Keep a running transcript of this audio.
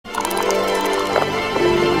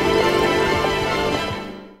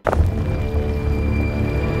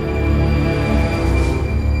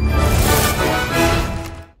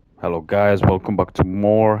guys, welcome back to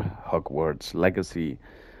more Hogwarts Legacy.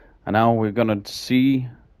 And now we're gonna see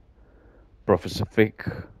Professor Fick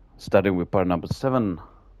starting with part number 7.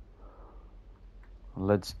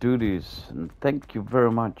 Let's do this, and thank you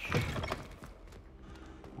very much.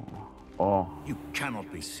 Oh, You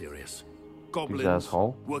cannot be serious. this Goblins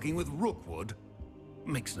asshole. working with Rookwood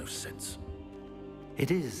makes no sense.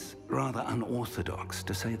 It is rather unorthodox,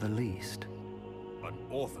 to say the least.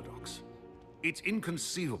 Unorthodox. It's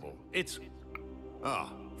inconceivable. It's...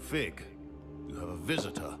 Ah, Fig. You have a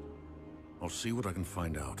visitor. I'll see what I can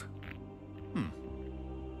find out.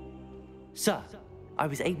 Sir, I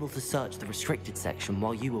was able to search the restricted section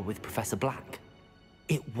while you were with Professor Black.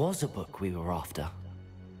 It was a book we were after.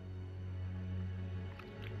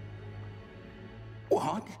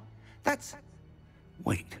 What? That's...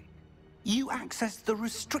 Wait. You accessed the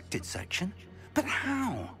restricted section? But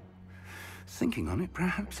how? Thinking on it,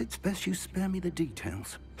 perhaps it's best you spare me the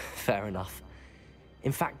details. Fair enough.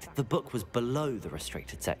 In fact, the book was below the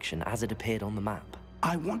restricted section as it appeared on the map.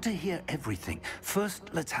 I want to hear everything. First,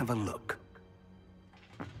 let's have a look.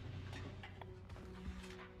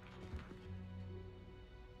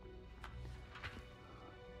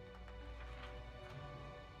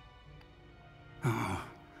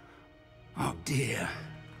 Oh dear.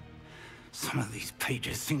 Some of these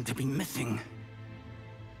pages seem to be missing.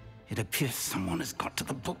 It appears someone has got to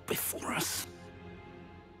the book before us.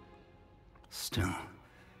 Still,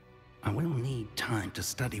 I will need time to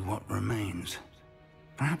study what remains.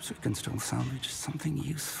 Perhaps we can still salvage something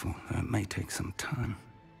useful, though it may take some time.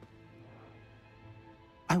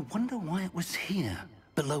 I wonder why it was here,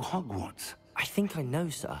 below Hogwarts. I think I know,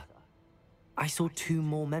 sir. I saw 2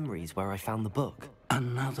 more memories where I found the book.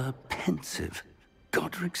 Another pensive.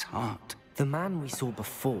 Godric's heart. The man we saw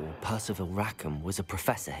before, Percival Rackham, was a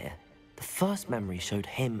professor here. The first memory showed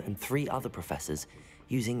him and 3 other professors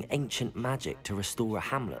using ancient magic to restore a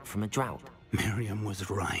hamlet from a drought. Miriam was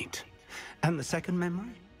right. And the second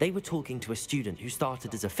memory? They were talking to a student who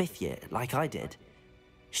started as a 5th year, like I did.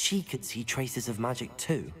 She could see traces of magic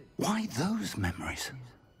too. Why those memories?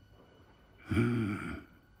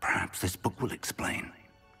 Perhaps this book will explain.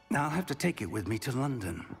 I'll have to take it with me to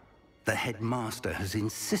London. The headmaster has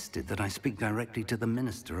insisted that I speak directly to the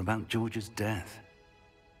minister about George's death.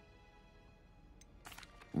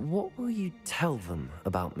 What will you tell them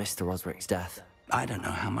about Mr. Osric's death? I don't know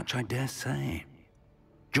how much I dare say.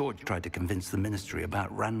 George tried to convince the ministry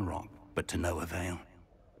about Ranrock, but to no avail.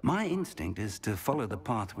 My instinct is to follow the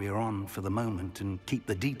path we are on for the moment and keep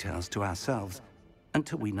the details to ourselves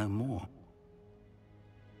until we know more.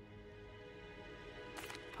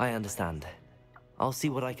 I understand. I'll see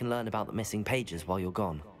what I can learn about the missing pages while you're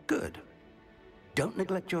gone. Good. Don't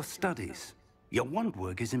neglect your studies. Your wand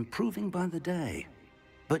work is improving by the day.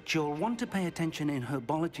 But you'll want to pay attention in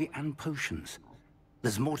herbology and potions.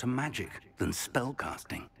 There's more to magic than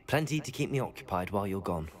spellcasting. Plenty to keep me occupied while you're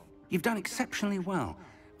gone. You've done exceptionally well.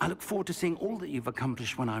 I look forward to seeing all that you've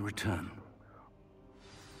accomplished when I return.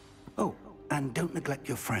 Oh, and don't neglect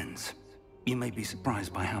your friends. You may be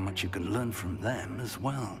surprised by how much you can learn from them as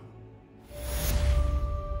well.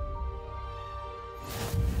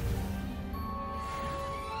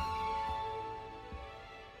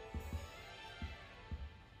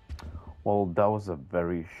 Well, that was a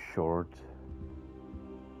very short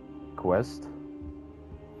quest.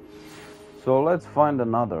 So let's find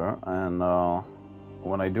another, and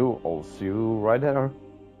when I do, I'll see you right there.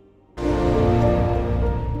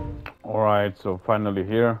 Alright, so finally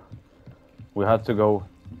here. We had to go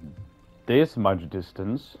this much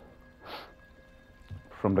distance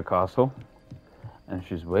from the castle, and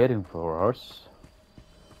she's waiting for us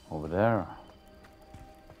over there.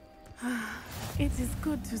 It is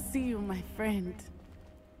good to see you, my friend.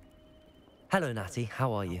 Hello, Natty.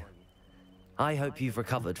 How are you? I hope you've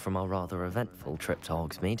recovered from our rather eventful trip to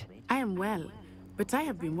Hogsmeade. I am well, but I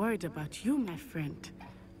have been worried about you, my friend.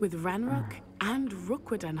 With Ranrock and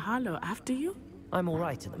Rookwood and Harlow after you? I'm all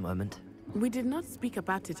right at the moment. We did not speak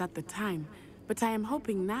about it at the time, but I am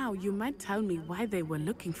hoping now you might tell me why they were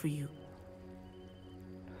looking for you.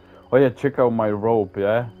 Oh yeah, check out my rope,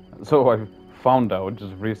 yeah? So I found out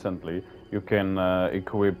just recently you can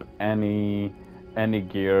equip any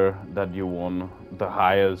gear that you want, the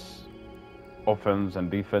highest offense and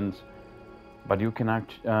defense, but you can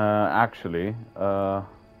actually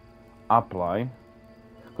apply,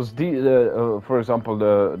 because for example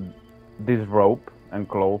this rope and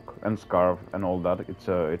cloak and scarf and all that, it's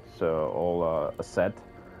all a set.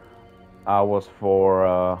 I was for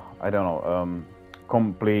I don't know,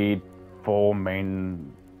 complete 4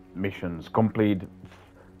 main missions, complete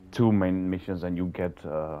 2 main missions, and you get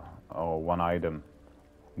 1 item,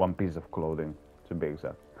 one piece of clothing, to be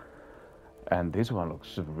exact. And this one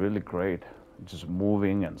looks really great, just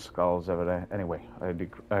moving and skulls everywhere. Anyway,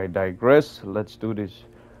 I digress. Let's do this.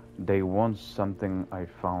 They want something I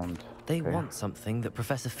found. They want something that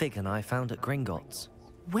Professor Fig and I found at Gringotts.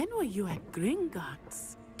 When were you at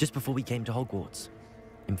Gringotts? Just before we came to Hogwarts.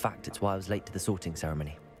 In fact, it's why I was late to the sorting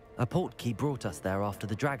ceremony. A portkey brought us there after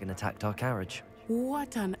the dragon attacked our carriage.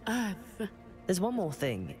 What on earth? There's one more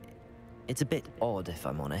thing. It's a bit odd, if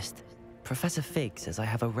I'm honest. Professor Fig says I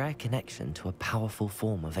have a rare connection to a powerful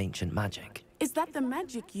form of ancient magic. Is that the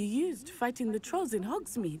magic you used fighting the trolls in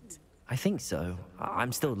Hogsmeade? I think so.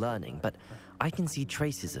 I'm still learning, but I can see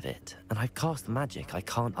traces of it, and I've cast magic I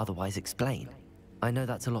can't otherwise explain. I know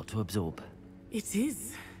that's a lot to absorb. It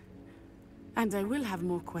is. And I will have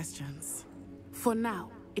more questions. For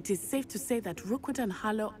now, it is safe to say that Rookwood and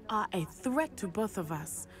Harlow are a threat to both of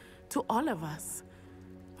us, to all of us.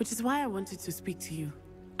 Which is why I wanted to speak to you.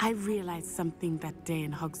 I realized something that day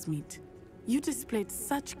in Hogsmeade. You displayed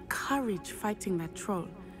such courage fighting that troll,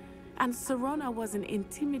 and Serona wasn't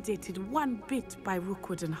intimidated one bit by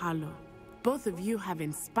Rookwood and Harlow. Both of you have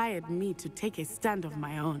inspired me to take a stand of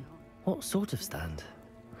my own. What sort of stand?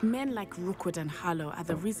 Men like Rookwood and Harlow are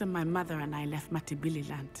the reason my mother and I left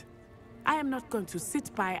Matabeleland. I am not going to sit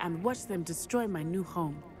by and watch them destroy my new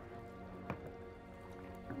home.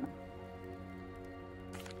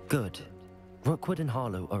 Good. Rookwood and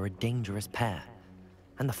Harlow are a dangerous pair.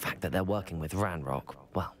 And the fact that they're working with Ranrock,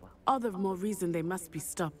 well... All the more reason they must be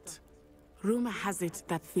stopped. Rumor has it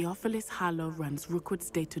that Theophilus Harlow runs Rookwood's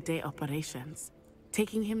day-to-day operations.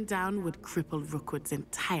 Taking him down would cripple Rookwood's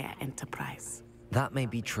entire enterprise. That may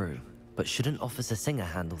be true, but shouldn't Officer Singer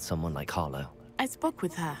handle someone like Harlow? I spoke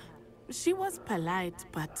with her. She was polite,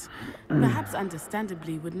 but perhaps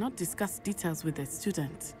understandably would not discuss details with a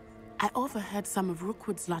student. I overheard some of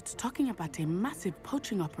Rookwood's lot talking about a massive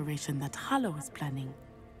poaching operation that Harlow was planning.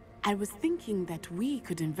 I was thinking that we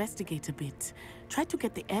could investigate a bit, try to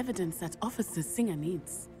get the evidence that Officer Singer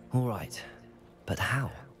needs. All right, but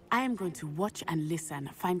how? I am going to watch and listen,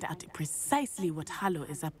 find out precisely what Harlow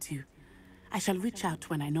is up to. I shall reach out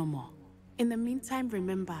when I know more. In the meantime,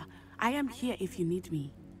 remember, I am here if you need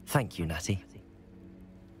me. Thank you, Natty.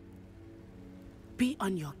 Be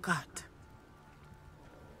on your guard.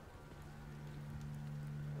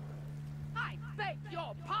 I beg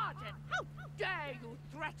your pardon! How dare you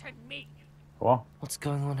threaten me? What? What's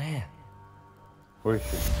going on here? Where is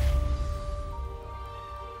she?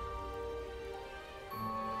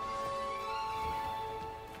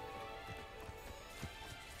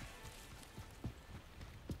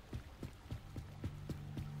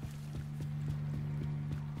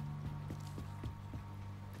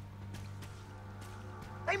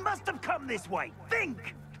 They must have come this way.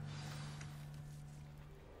 Think!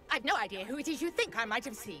 I've no idea who it is you think I might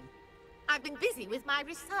have seen. I've been busy with my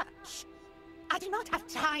research. I do not have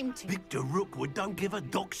time to... Victor Rookwood don't give a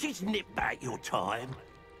doxy's nip back your time.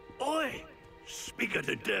 Oi! Speak of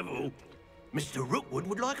the devil. Mr. Rookwood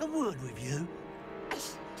would like a word with you. A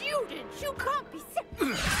student? You can't be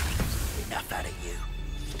Enough out of you.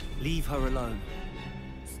 Leave her alone.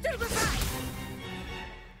 Stupefy!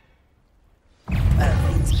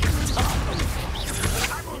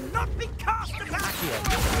 I will not be cast about here.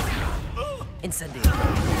 Incendio.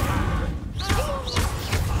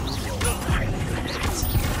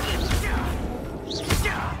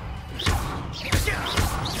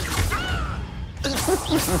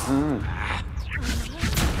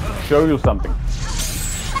 Show you something.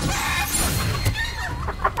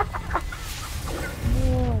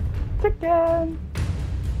 Chicken.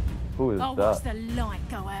 Who is I'll that? watch the light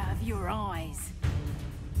go out of your eyes.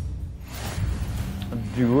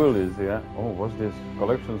 Duel is here. Oh, what's this?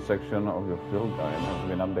 Collection section of your field guide has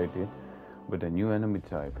been updated with a new enemy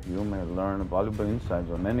type. You may learn valuable insights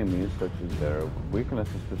on enemies, such as their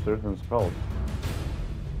weaknesses to certain spells.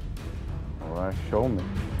 Alright, show me.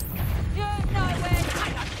 You're nowhere!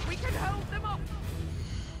 We can hold them off!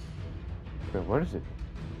 Okay, where is it?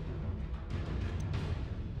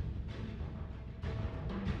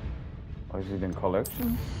 Oh, is it in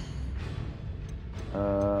collection?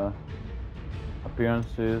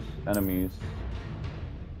 Appearances, enemies.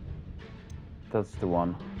 That's the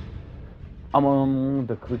one. Among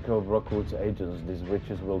the quicker of Rookwood's agents, these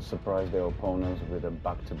witches will surprise their opponents with a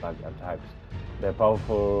back-to-back attacks. Their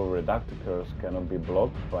powerful reductor curse cannot be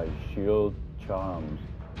blocked by shield charms,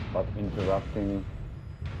 but interrupting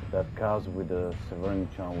that cast with a severing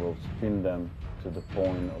charm will spin them to the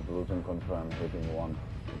point of losing control and hitting their own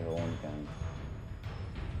gang.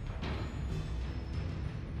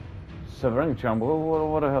 Severing charm,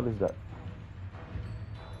 what the hell is that?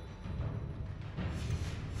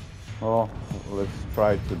 Well, let's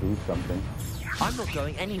try to do something. I'm not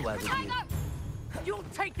going anywhere with you. You'll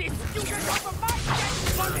take this student over my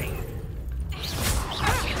dead body!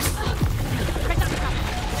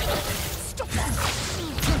 Stop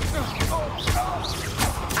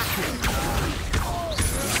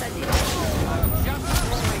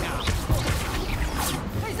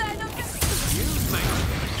Is there no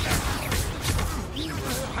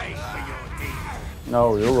Pay for your deed.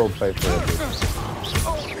 No, you will pay for it.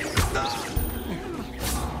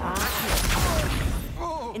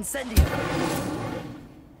 Incendio!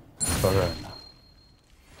 Burn.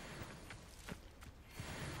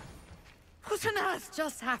 What on earth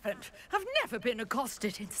just happened? I've never been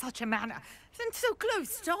accosted in such a manner, and so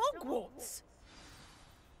close to Hogwarts.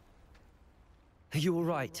 Are you all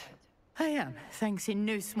right? I am, thanks in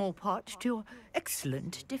no small part to your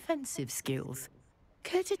excellent defensive skills.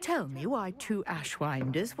 Care to tell me why 2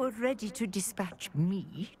 Ashwinders were ready to dispatch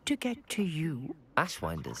me to get to you?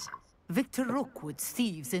 Ashwinders? Victor Rookwood's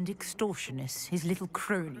thieves and extortionists, his little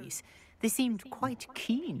cronies. They seemed quite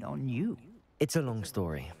keen on you. It's a long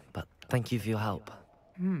story, but thank you for your help.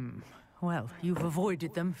 Well, you've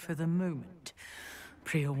avoided them for the moment.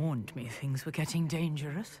 Priya warned me things were getting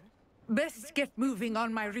dangerous. Best get moving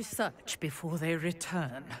on my research before they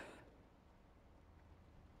return.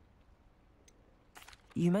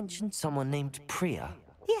 You mentioned someone named Priya.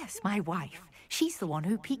 Yes, my wife. She's the one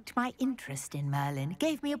who piqued my interest in Merlin,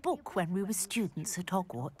 gave me a book when we were students at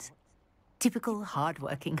Hogwarts. Typical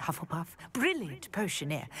hard-working Hufflepuff, brilliant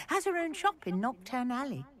potioneer, has her own shop in Nocturne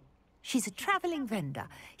Alley. She's a travelling vendor,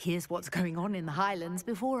 hears what's going on in the Highlands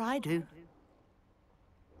before I do.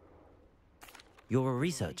 You're a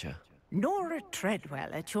researcher? Nora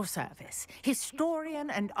Treadwell at your service, historian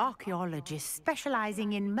and archaeologist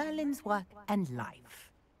specializing in Merlin's work and life.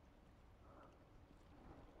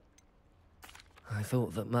 I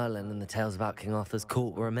thought that Merlin and the tales about King Arthur's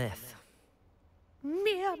court were a myth.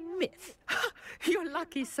 Mere myth. You're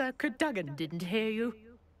lucky Sir Cadogan didn't hear you.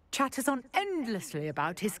 Chatters on endlessly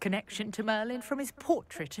about his connection to Merlin from his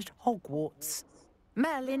portrait at Hogwarts.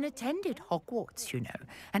 Merlin attended Hogwarts, you know,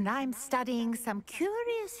 and I'm studying some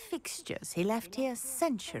curious fixtures he left here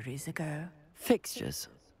centuries ago. Fixtures?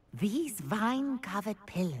 These vine-covered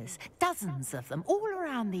pillars, dozens of them, all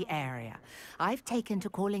around the area. I've taken to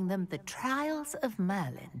calling them the Trials of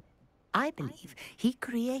Merlin. I believe he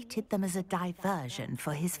created them as a diversion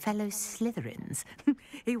for his fellow Slytherins.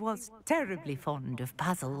 He was terribly fond of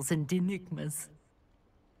puzzles and enigmas.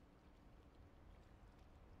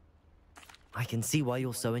 I can see why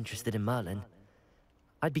you're so interested in Merlin.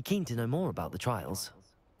 I'd be keen to know more about the trials.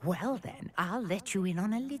 Well then, I'll let you in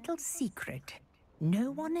on a little secret.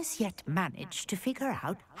 No one has yet managed to figure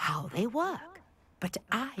out how they work. But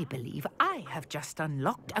I believe I have just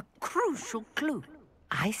unlocked a crucial clue.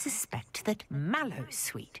 I suspect that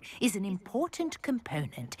Mallowsweet is an important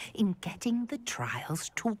component in getting the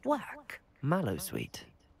trials to work. Mallowsweet?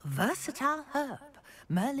 Versatile herb.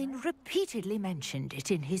 Merlin repeatedly mentioned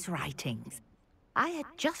it in his writings. I had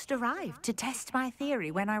just arrived to test my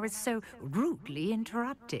theory when I was so rudely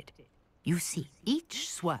interrupted. You see,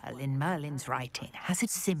 each swirl in Merlin's writing has a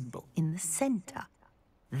symbol in the center.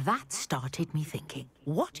 That started me thinking,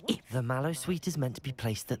 what if... The Mallowsweet is meant to be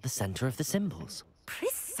placed at the center of the symbols.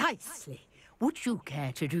 Precisely. Would you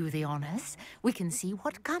care to do the honors? We can see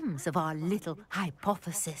what comes of our little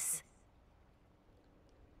hypothesis.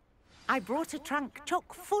 I brought a trunk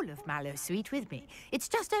chock full of Mallowsweet with me. It's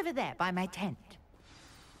just over there by my tent.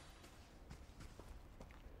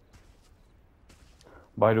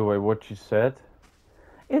 By the way, what she said,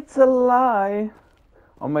 it's a lie.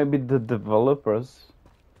 Or maybe the developers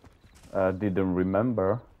didn't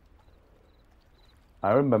remember.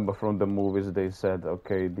 I remember from the movies they said,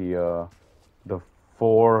 okay, the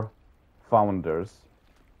 4 founders,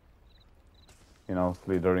 you know,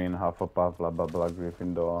 Slytherin, Hufflepuff, blah blah blah,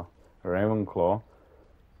 Gryffindor, Ravenclaw,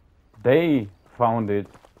 they founded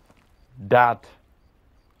that,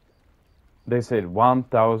 they said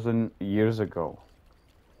 1,000 years ago.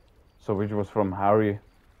 So which was from Harry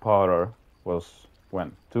Potter was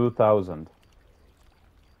when? 2000.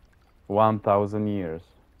 1,000 years.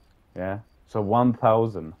 Yeah? So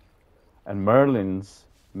 1,000. And Merlin's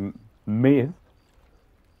myth,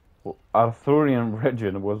 Arthurian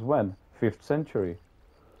legend, was when? 5th century.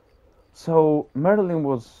 So Merlin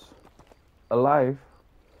was alive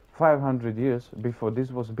 500 years before this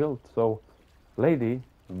was built. So, lady,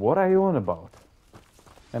 what are you on about?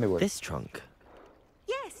 Anyway. This trunk?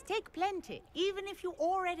 Yes, take plenty, even if you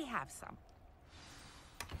already have some.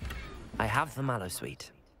 I have the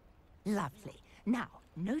Mallowsweet. Lovely. Now,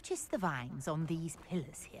 notice the vines on these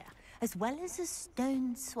pillars here. as well as a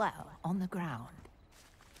stone swell on the ground.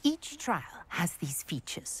 Each trial has these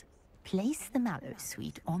features. Place the mallow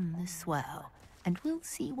sweet on the swell, and we'll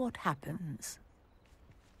see what happens.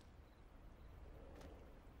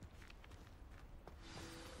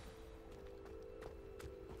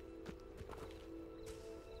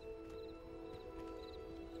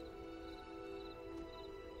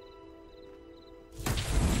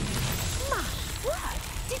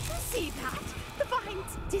 Did you see that? The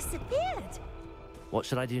vines disappeared. What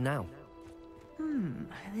should I do now?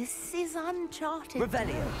 This is uncharted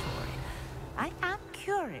territory. I am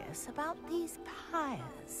curious about these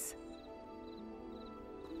pyres.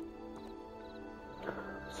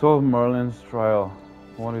 Solve Merlin's trial.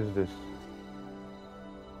 What is this?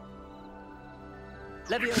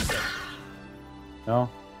 Leviosa. No?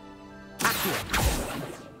 Accio.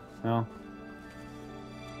 No?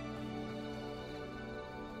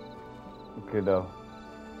 Okay, the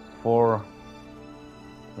 4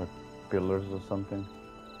 like pillars or something.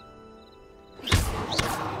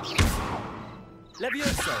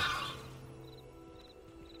 Leviosa.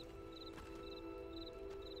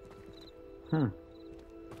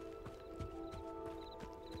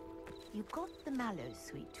 You got the mallow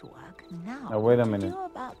sweet to work. Now, Now wait a what to minute. do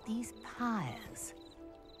about these pyres?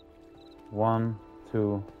 1,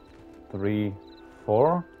 2, 3,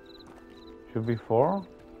 4. Should be 4.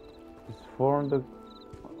 It's 4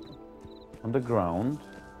 on the ground.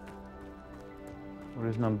 Where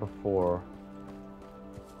is number 4?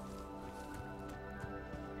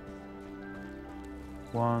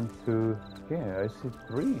 One, two. Yeah, I see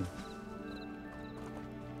 3.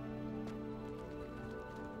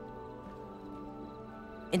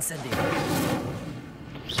 Incendio.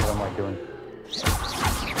 What am I doing?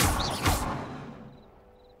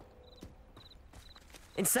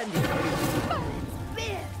 Incendio.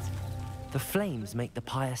 The flames make the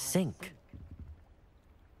pyre sink.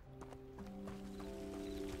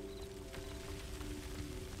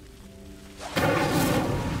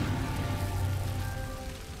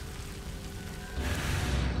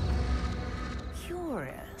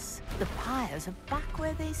 Curious. The pyres are back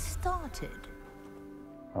where they started.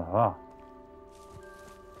 Aha.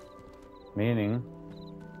 Meaning,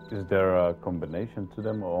 is there a combination to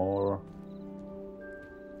them or?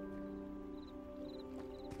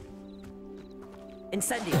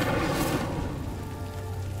 Incendio.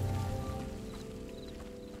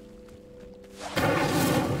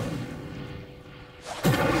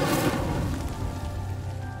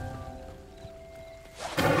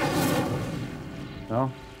 No?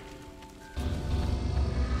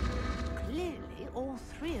 Clearly, all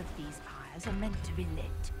 3 of these pyres are meant to be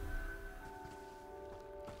lit.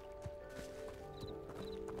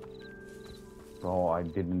 Oh, I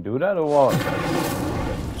didn't do that or what?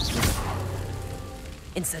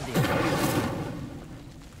 Incendio.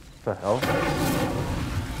 What the hell?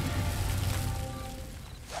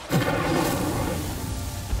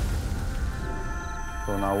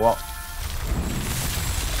 So now what?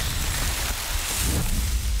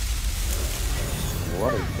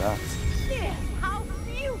 What is that? Yes, how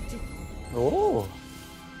beautiful. Oh!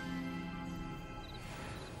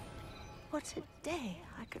 What a day.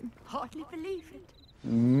 I can hardly believe it.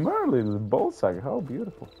 Merlin's ballsack, how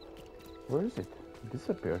beautiful. Where is it? It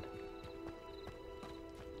disappeared.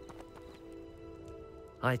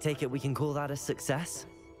 I take it we can call that a success?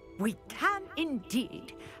 We can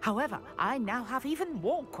indeed. However, I now have even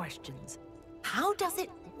more questions. How does it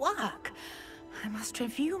work? I must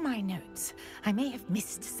review my notes. I may have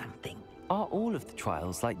missed something. Are all of the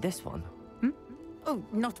trials like this one? Oh,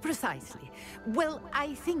 not precisely. Well,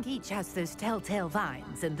 I think each has those telltale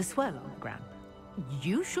vines and the swirl on the ground.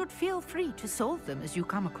 You should feel free to solve them as you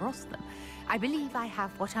come across them. I believe I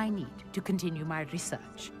have what I need to continue my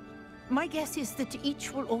research. My guess is that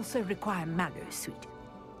each will also require mallow sweet,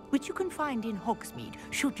 which you can find in Hogsmeade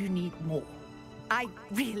should you need more. I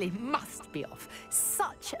really must be off.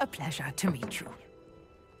 Such a pleasure to meet you.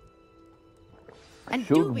 And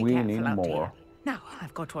do Should be we careful need out more? here. Now,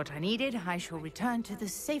 I've got what I needed. I shall return to the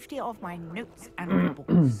safety of my notes and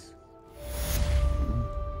books.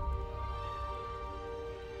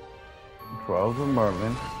 Trials of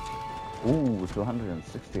Merlin. Ooh,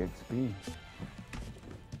 260 XP.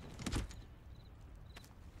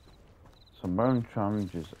 So Merlin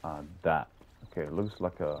challenges are that. Okay, it looks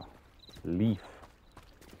like a leaf.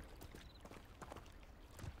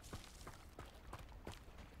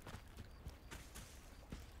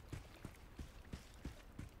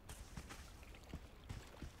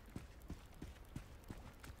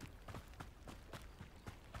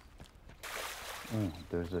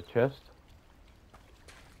 There's a chest.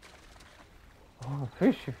 Oh,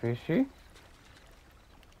 fishy, fishy.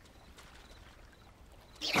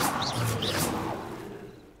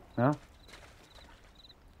 Yeah.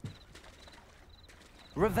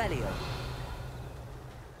 Revelio.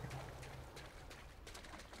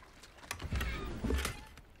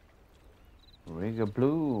 Rigger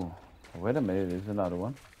blue. Wait a minute, there's another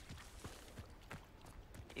one.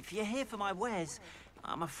 If you're here for my wares,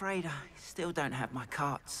 I'm afraid I still don't have my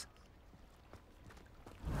carts.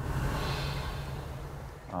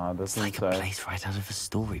 Ah, that's It's like inside. a place right out of a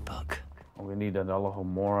storybook. We need an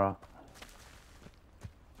Alohomora.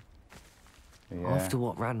 Yeah. After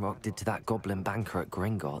what Ranrock did to that goblin banker at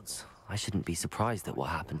Gringotts, I shouldn't be surprised at what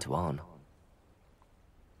happened to Arn.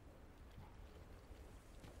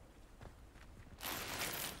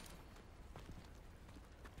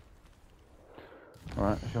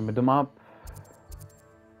 Alright, show me the map.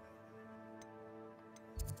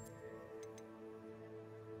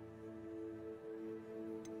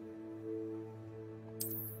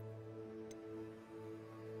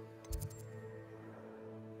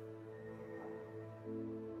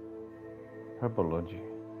 Herbology.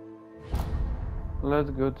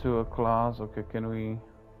 Let's go to a class. Okay, can we?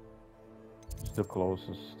 It's the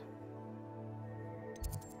closest.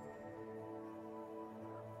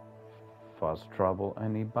 Fast travel,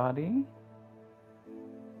 anybody?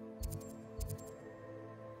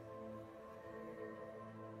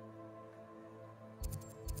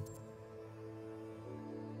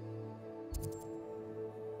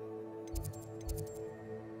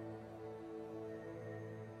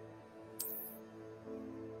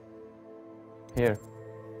 Here.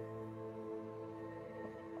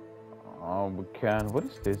 Oh, we can. What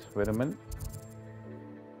is this? Wait a minute.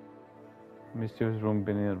 Mysterious room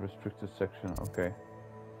being in a restricted section. Okay.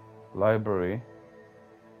 Library.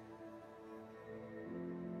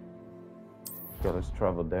 Okay, let's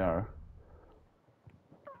travel there.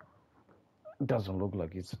 Doesn't look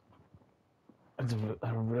like it's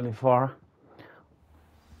really far.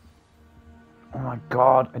 Oh my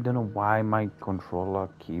god, I don't know why my controller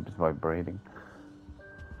keeps vibrating.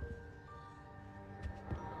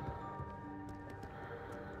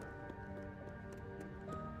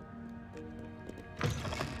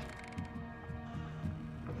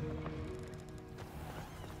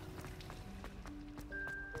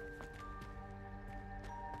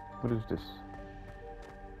 What is this?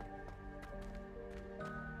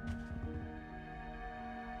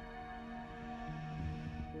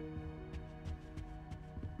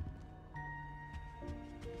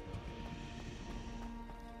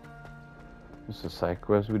 It's a side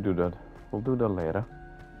quest, we do that. We'll do that later.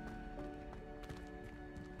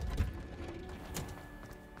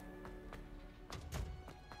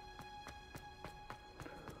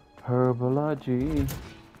 Herbology.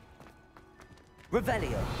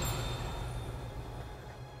 Revelio.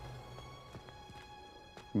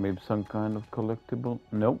 Maybe some kind of collectible.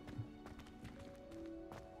 Nope.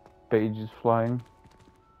 Pages flying.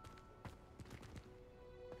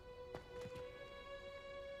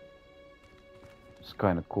 It's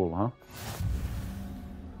kind of cool, huh?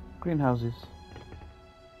 Greenhouses.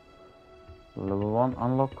 Level 1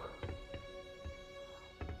 unlock.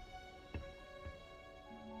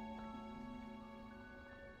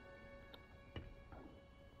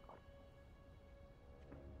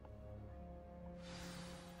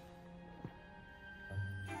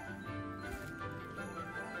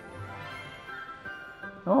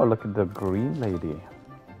 Oh, look at the green lady.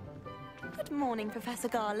 Good morning, Professor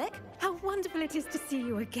Garlick. How wonderful it is to see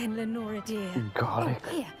you again, Lenora dear. Garlic. Oh,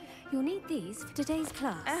 here, you'll need these for today's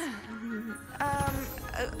class.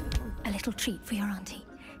 A little treat for your auntie.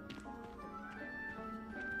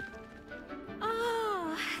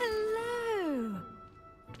 Ah, hello.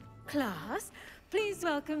 Class, please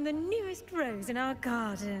welcome the newest rose in our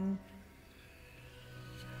garden.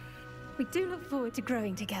 We do look forward to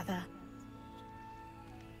growing together.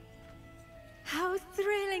 How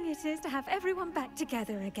thrilling it is to have everyone back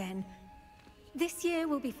together again. This year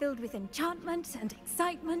will be filled with enchantment and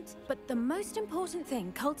excitement, but the most important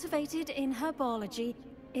thing cultivated in herbology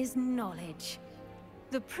is knowledge.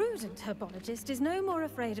 The prudent herbologist is no more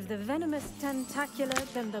afraid of the venomous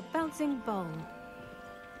tentacula than the bouncing bowl.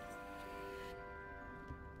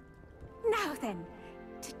 Now then,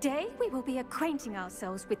 today we will be acquainting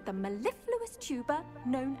ourselves with the mellifluous tuber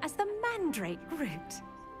known as the mandrake root.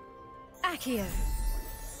 Accio.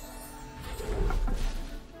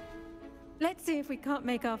 Let's see if we can't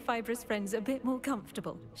make our fibrous friends a bit more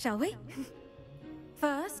comfortable, shall we?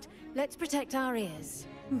 First, let's protect our ears.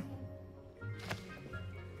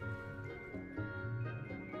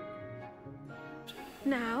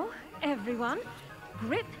 Now, everyone,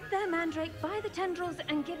 grip their mandrake by the tendrils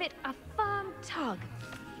and give it a firm tug.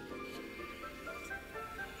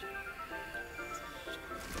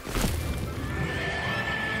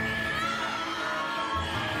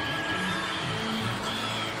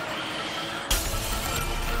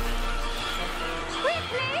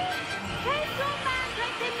 Quickly! Place your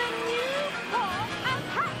mandrake in the new form and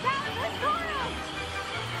patch out the soil!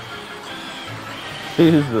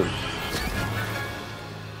 Jesus.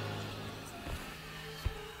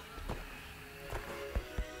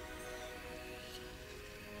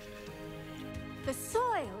 The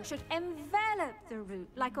soil should envelop the root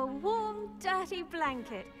like a warm, dirty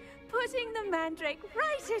blanket, putting the mandrake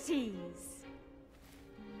right at ease.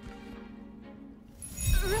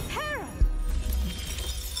 Reparo!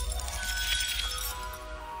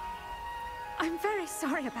 I'm very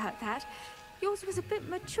sorry about that. Yours was a bit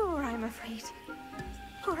mature, I'm afraid.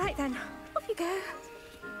 All right then, off you go.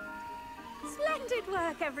 Splendid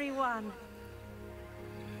work, everyone.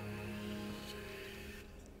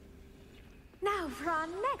 Now, for our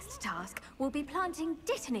next task, we'll be planting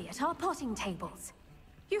Dittany at our potting tables.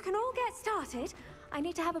 You can all get started. I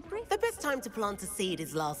need to have a brief... The best time to plant a seed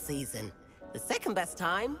is last season. The second best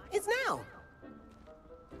time is now.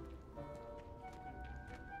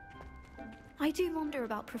 I do wonder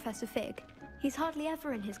about Professor Fig. He's hardly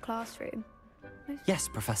ever in his classroom. Yes,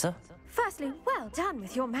 Professor. Firstly, well done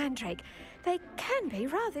with your mandrake. They can be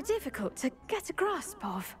rather difficult to get a grasp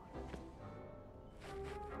of.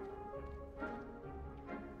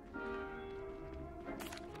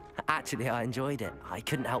 Actually, I enjoyed it. I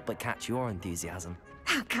couldn't help but catch your enthusiasm.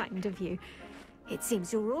 How kind of you. It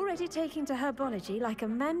seems you're already taking to herbology like a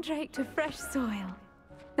mandrake to fresh soil.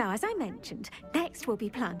 Now, as I mentioned, next we'll be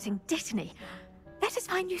planting Dittany. Let us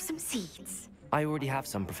find you some seeds. I already have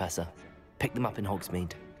some, Professor. Picked them up in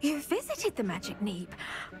Hogsmeade. You visited the Magic Neep.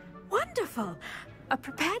 Wonderful. A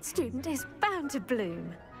prepared student is bound to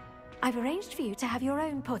bloom. I've arranged for you to have your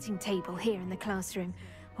own potting table here in the classroom.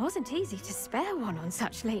 Wasn't easy to spare one on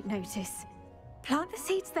such late notice. Plant the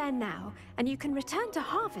seeds there now, and you can return to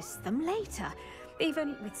harvest them later.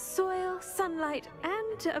 Even with soil, sunlight,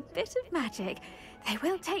 and a bit of magic, they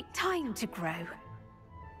will take time to grow.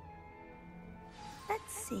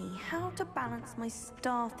 Let's see how to balance my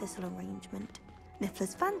star thistle arrangement.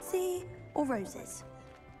 Niffler's fancy or roses?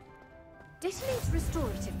 Dittany's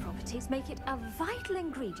restorative properties make it a vital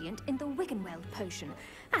ingredient in the Wiggenweld potion,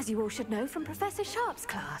 as you all should know from Professor Sharp's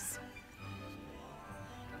class.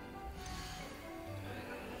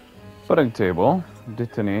 Potting table,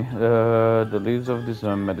 Dittany. The leaves of this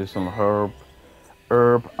medicinal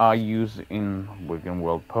herb are used in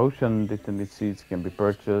Wiggenweld potion. Dittany seeds can be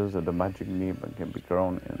purchased at the Magic Neep and can be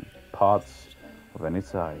grown in pots of any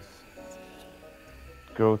size.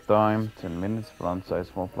 Growth time 10 minutes. Plant size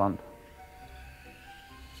small plant.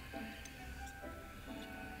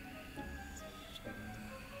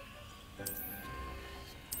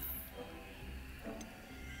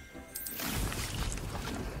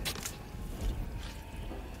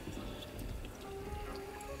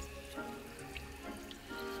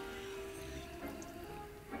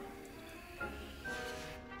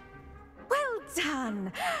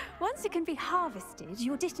 Done! Once it can be harvested,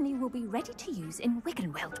 your Dittany will be ready to use in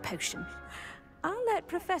Wiggenweld potion. I'll let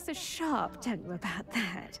Professor Sharp tell you about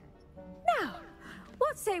that. Now,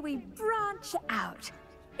 what say we branch out?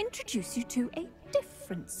 Introduce you to a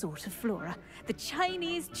different sort of flora, the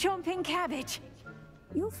Chinese chomping cabbage.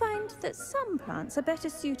 You'll find that some plants are better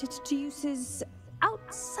suited to uses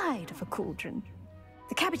outside of a cauldron.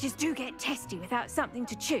 The cabbages do get testy without something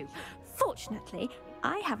to chew. Fortunately,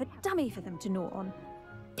 I have a dummy for them to gnaw on.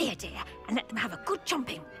 Dear, and let them have a good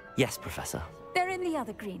chomping. Yes, Professor. They're in the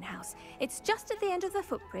other greenhouse. It's just at the end of the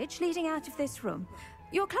footbridge leading out of this room.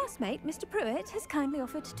 Your classmate, Mr. Pruitt, has kindly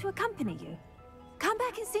offered to accompany you. Come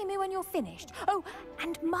back and see me when you're finished. Oh,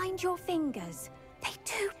 and mind your fingers. They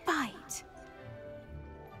do bite.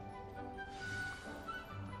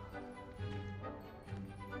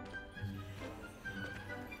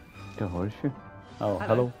 Where is she? Oh,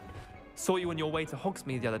 hello. Saw you on your way to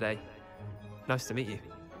Hogsmeade the other day. Nice to meet you.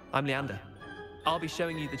 I'm Leander. I'll be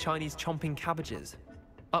showing you the Chinese chomping cabbages.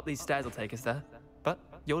 Up these stairs will take us there, but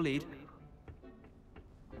you'll lead.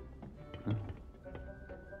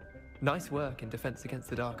 Nice work in Defense Against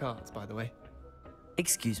the Dark Arts, by the way.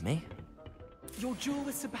 Excuse me? Your duel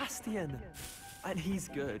with Sebastian! And he's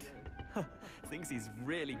good. Thinks he's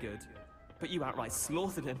really good. But you outright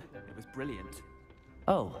slaughtered him. It was brilliant.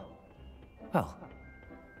 Oh. Well,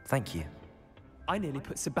 thank you. I nearly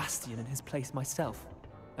put Sebastian in his place myself.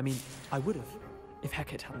 I mean, I would have, if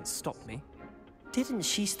Hecate hadn't stopped me. Didn't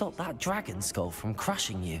she stop that dragon skull from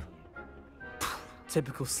crushing you?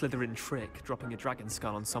 Typical Slytherin trick, dropping a dragon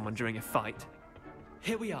skull on someone during a fight.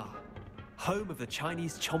 Here we are, home of the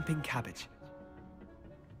Chinese chomping cabbage.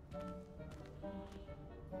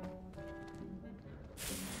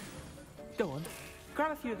 Go on,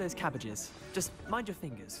 grab a few of those cabbages. Just mind your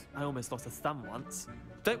fingers. I almost lost a thumb once.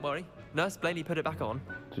 Don't worry, Nurse Blaney put it back on.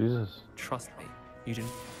 Jesus. Trust me, you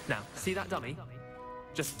didn't. Now, see that dummy?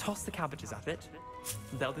 Just toss the cabbages at it.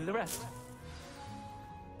 They'll do the rest.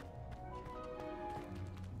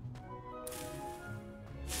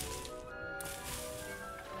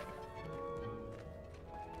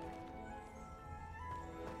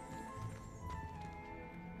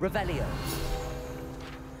 Revelio.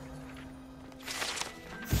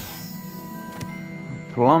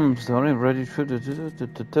 Plums, sorry, ready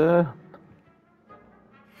to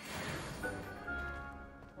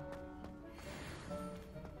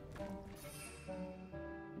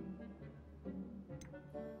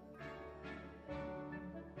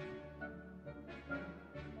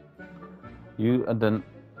You and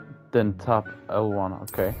then tap L1,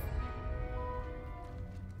 okay.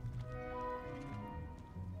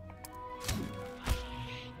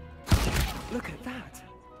 Look at that!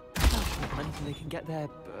 Anything they can get their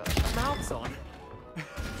mouths on.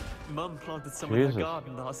 Mum planted some in her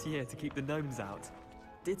garden last year to keep the gnomes out.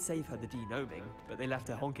 Did save her the de-gnoming, but they left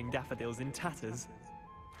her honking daffodils in tatters.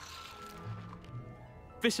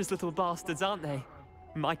 Vicious little bastards, aren't they?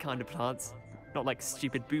 My kind of plants. Not like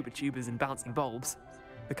stupid booba tubers and bouncing bulbs.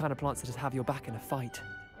 The kind of plants that just have your back in a fight.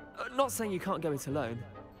 Not saying you can't go it alone,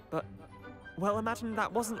 but... well, imagine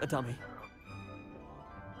that wasn't a dummy.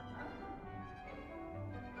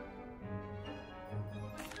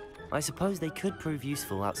 I suppose they could prove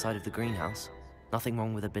useful outside of the greenhouse. Nothing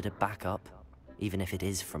wrong with a bit of backup, even if it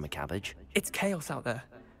is from a cabbage. It's chaos out there.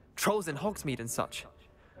 Trolls in Hogsmeade and such.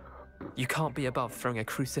 You can't be above throwing a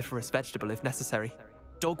cruciferous vegetable if necessary.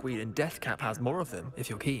 Dogweed and deathcap has more of them, if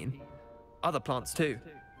you're keen. Other plants too.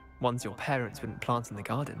 Ones your parents wouldn't plant in the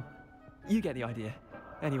garden. You get the idea.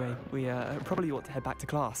 Anyway, we probably ought to head back to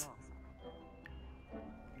class.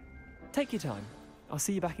 Take your time. I'll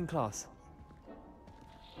see you back in class.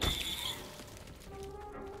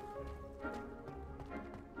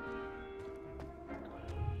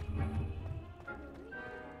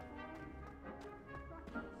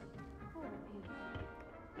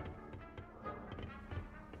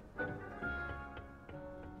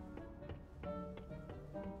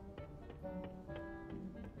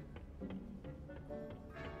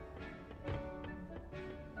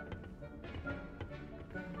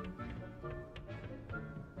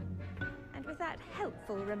 That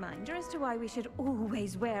helpful reminder as to why we should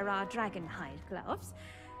always wear our dragon hide gloves,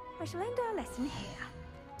 I shall end our lesson here.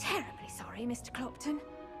 Terribly sorry, Mr. Clopton.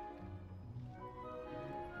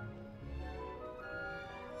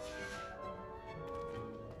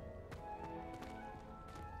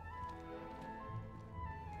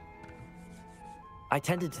 I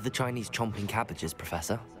tended to the Chinese chomping cabbages,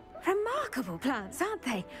 Professor. Remarkable plants, aren't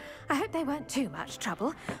they? I hope they weren't too much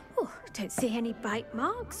trouble. Oh, don't see any bite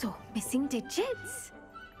marks or missing digits.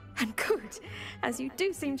 And good, as you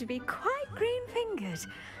do seem to be quite green-fingered.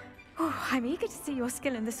 Oh, I'm eager to see your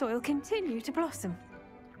skill in the soil continue to blossom.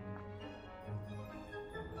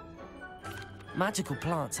 Magical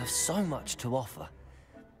plants have so much to offer.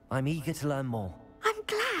 I'm eager to learn more. I'm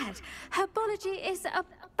glad. Herbology is a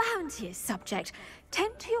bounteous subject.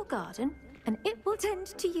 Tend to your garden, and it will tend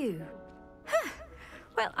to you. Huh.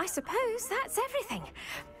 Well, I suppose that's everything.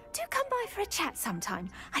 Do come by for a chat sometime.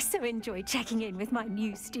 I so enjoy checking in with my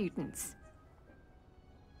new students.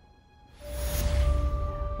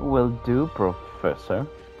 Will do, Professor.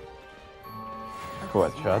 For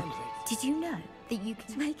a chat. Did you know that you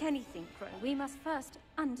can make anything grow? We must first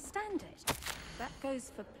understand it. That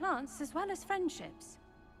goes for plants as well as friendships.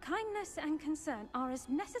 Kindness and concern are as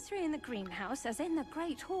necessary in the greenhouse as in the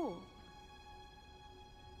Great Hall.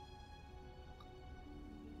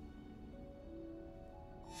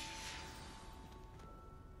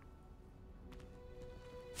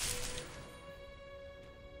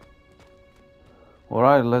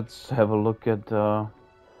 Alright, let's have a look at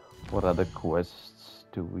what other quests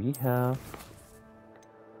do we have.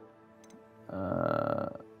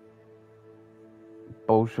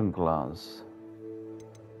 Potion glass.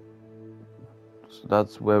 So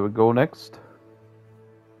that's where we go next.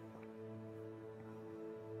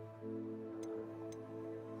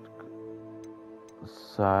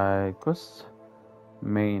 Side quests.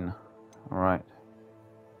 Main. Alright.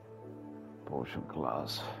 Potion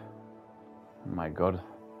glass. My god,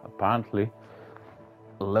 apparently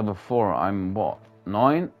level 4, I'm what,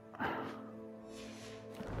 9?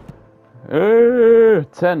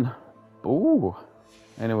 10. Ooh,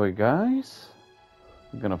 Anyway, guys,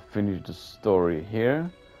 I'm gonna finish the story here,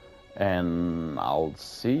 and I'll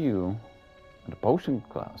see you in the potion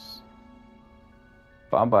class.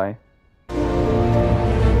 Bye bye.